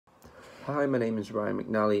Hi, my name is Ryan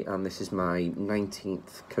McNally and this is my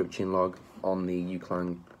 19th coaching log on the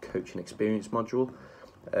UCLan Coaching Experience module.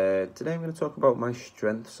 Today I'm going to talk about my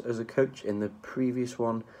strengths as a coach. In the previous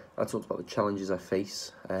one I talked about the challenges I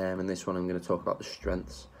face, and this one I'm going to talk about the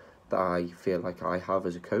strengths that I feel like I have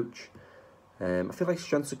as a coach. I feel like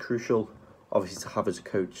strengths are crucial, obviously, to have as a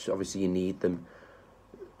coach. Obviously you need them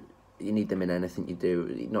in anything you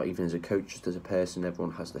do, not even as a coach, just as a person.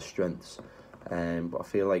 Everyone has their strengths, but I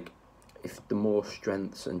feel like if the more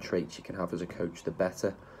strengths and traits you can have as a coach, the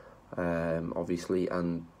better, obviously,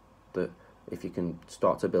 and that if you can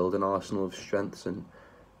start to build an arsenal of strengths and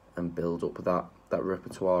build up that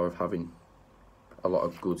repertoire of having a lot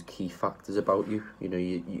of good key factors about you,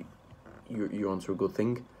 you're onto a good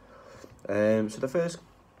thing. So the first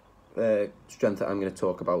strength that I'm going to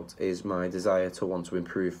talk about is my desire to want to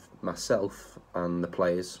improve myself and the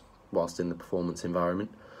players whilst in the performance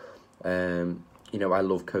environment. I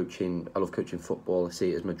love coaching. I love coaching football. I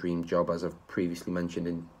see it as my dream job, as I've previously mentioned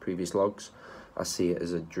in previous logs. I see it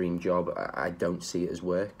as a dream job. I don't see it as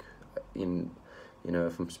work.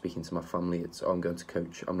 If I'm speaking to my family, it's, I'm going to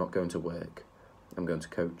coach. I'm not going to work. I'm going to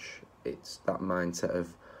coach. It's that mindset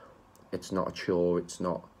of, it's not a chore. It's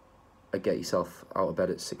not a get yourself out of bed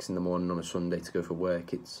at 6 a.m. on a Sunday to go for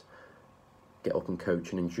work. It's get up and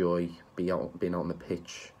coach and enjoy being out on the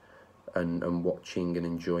pitch and watching and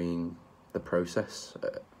enjoying the process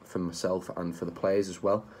for myself and for the players as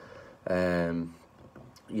well.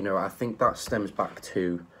 I think that stems back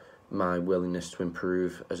to my willingness to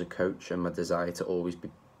improve as a coach and my desire to always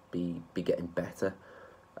be getting better.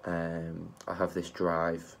 I have this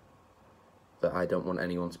drive that I don't want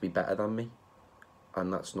anyone to be better than me,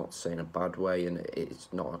 and that's not saying a bad way, and it's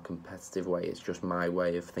not a competitive way. It's just my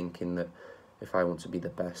way of thinking that if I want to be the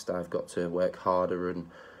best, I've got to work harder and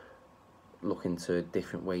look into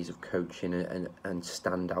different ways of coaching and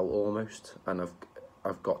stand out almost, and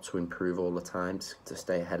I've got to improve all the time to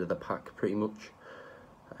stay ahead of the pack pretty much.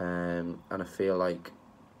 And I feel like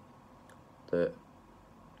the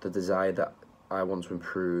desire that I want to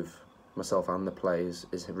improve myself and the players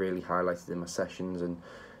is really highlighted in my sessions, and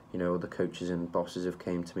the coaches and bosses have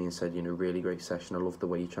came to me and said, really great session, I love the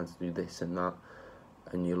way you're trying to do this and that,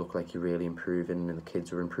 and you look like you're really improving, and the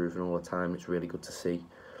kids are improving all the time. It's really good to see.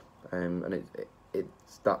 And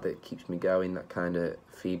it's that keeps me going, that kind of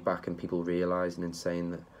feedback and people realising and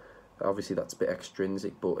saying that obviously that's a bit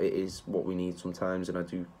extrinsic, but it is what we need sometimes, and I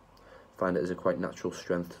do find it as a quite natural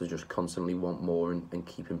strength to just constantly want more and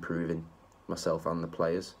keep improving myself and the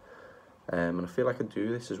players. And I feel like I do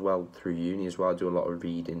this as well through uni as well. I do a lot of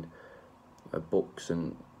reading books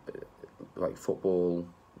and like football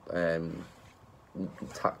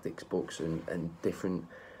tactics books and different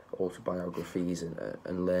autobiographies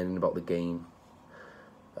and learning about the game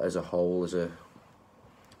as a whole, as a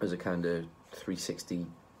kind of 360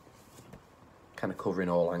 kind of covering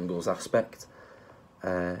all angles aspect,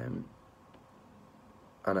 and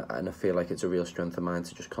I feel like it's a real strength of mine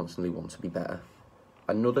to just constantly want to be better.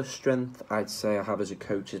 Another strength I'd say I have as a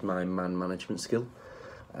coach is my man management skill.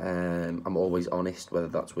 I'm always honest, whether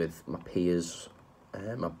that's with my peers,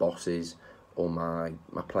 my bosses, or my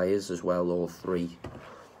players as well, all three,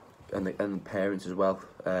 and the parents as well.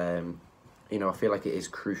 I feel like it is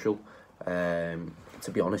crucial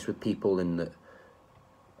to be honest with people, and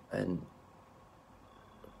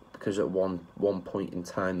because at one point in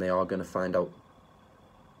time they are going to find out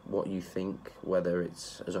what you think, whether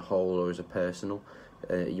it's as a whole or as a personal.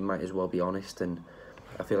 You might as well be honest, and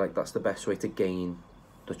I feel like that's the best way to gain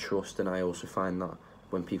the trust. And I also find that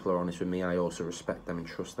when people are honest with me, I also respect them and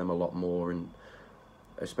trust them a lot more, and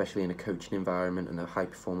especially in a coaching environment and a high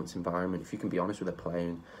performance environment, if you can be honest with a player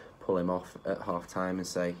and pull him off at half time and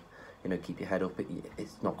say, keep your head up,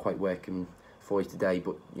 it's not quite working for you today,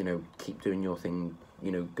 but keep doing your thing,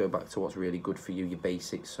 go back to what's really good for you, your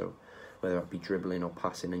basics. So whether that be dribbling or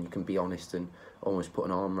passing, and you can be honest and almost put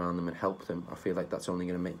an arm around them and help them, I feel like that's only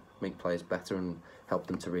going to make players better and help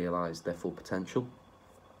them to realise their full potential.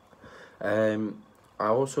 I'm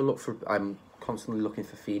constantly looking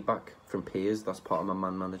for feedback from peers. That's part of my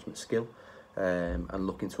man management skill, and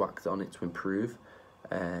looking to act on it to improve.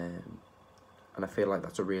 And I feel like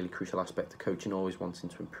that's a really crucial aspect of coaching, always wanting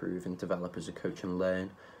to improve and develop as a coach and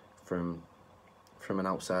learn from an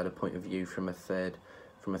outsider point of view, from a third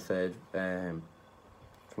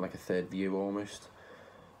view almost,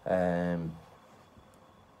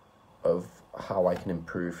 of how I can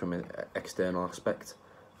improve from an external aspect.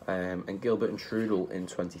 And Gilbert and Trudel in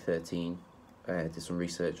 2013 did some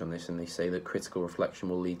research on this, and they say that critical reflection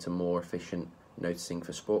will lead to more efficient noticing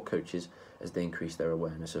for sport coaches as they increase their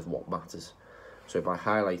awareness of what matters. So by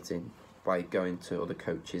highlighting by going to other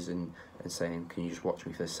coaches and saying, can you just watch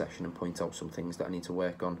me for this session and point out some things that I need to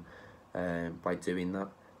work on. By doing that,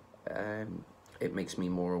 it makes me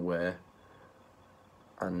more aware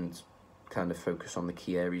and kind of focus on the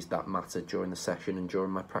key areas that matter during the session and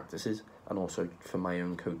during my practices, and also for my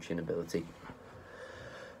own coaching ability.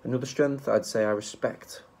 Another strength, I'd say I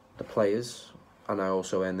respect the players, and I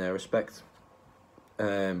also earn their respect,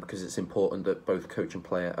 because it's important that both coach and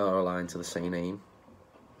player are aligned to the same aim.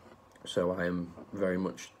 So I am very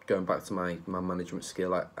much going back to my management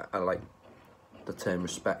skill. I like the term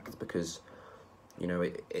respect because, you know,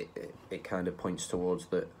 it kind of points towards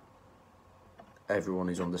that everyone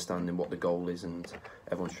is understanding what the goal is and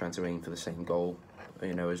everyone's trying to aim for the same goal.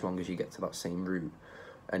 You know, as long as you get to that same route,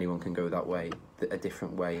 anyone can go that way, a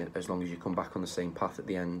different way, as long as you come back on the same path at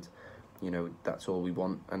the end. You know, that's all we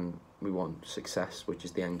want, and we want success, which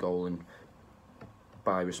is the end goal, and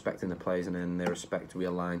by respecting the players and in their respect, we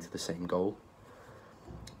align to the same goal.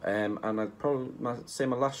 And I'd probably say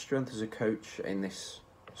my last strength as a coach in this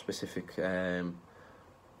specific kind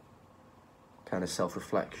of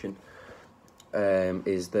self-reflection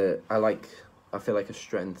is that I feel like a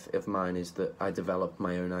strength of mine is that I develop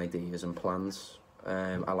my own ideas and plans.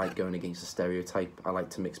 I like going against the stereotype. I like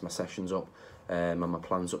to mix my sessions up and my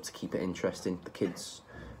plans up to keep it interesting. The kids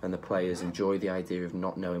and the players enjoy the idea of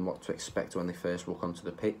not knowing what to expect when they first walk onto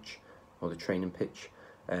the pitch or the training pitch,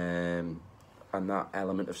 and that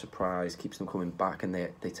element of surprise keeps them coming back, and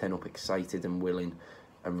they turn up excited and willing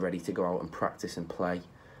and ready to go out and practice and play.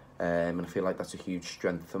 And I feel like that's a huge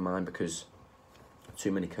strength for mine, because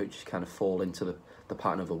too many coaches kind of fall into the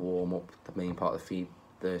pattern of a warm-up, the main part of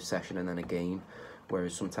the session, and then a game,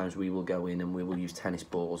 whereas sometimes we will go in and we will use tennis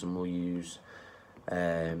balls, and we'll use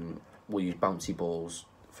bouncy balls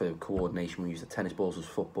for coordination. We use the tennis balls as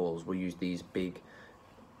footballs. We use these big,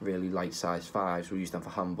 really light size fives. We use them for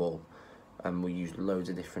handball, and we use loads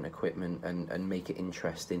of different equipment and make it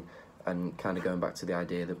interesting, and kind of going back to the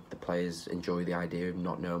idea that the players enjoy the idea of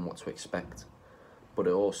not knowing what to expect. But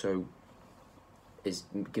it also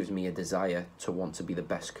gives me a desire to want to be the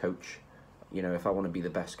best coach. You know, if I want to be the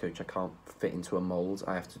best coach, I can't fit into a mould.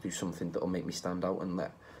 I have to do something that will make me stand out and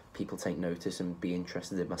let people take notice and be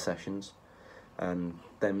interested in my sessions. And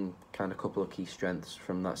then kind of couple of key strengths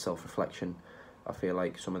from that self-reflection, I feel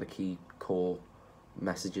like some of the key core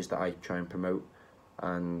messages that I try and promote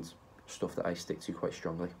and stuff that I stick to quite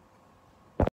strongly.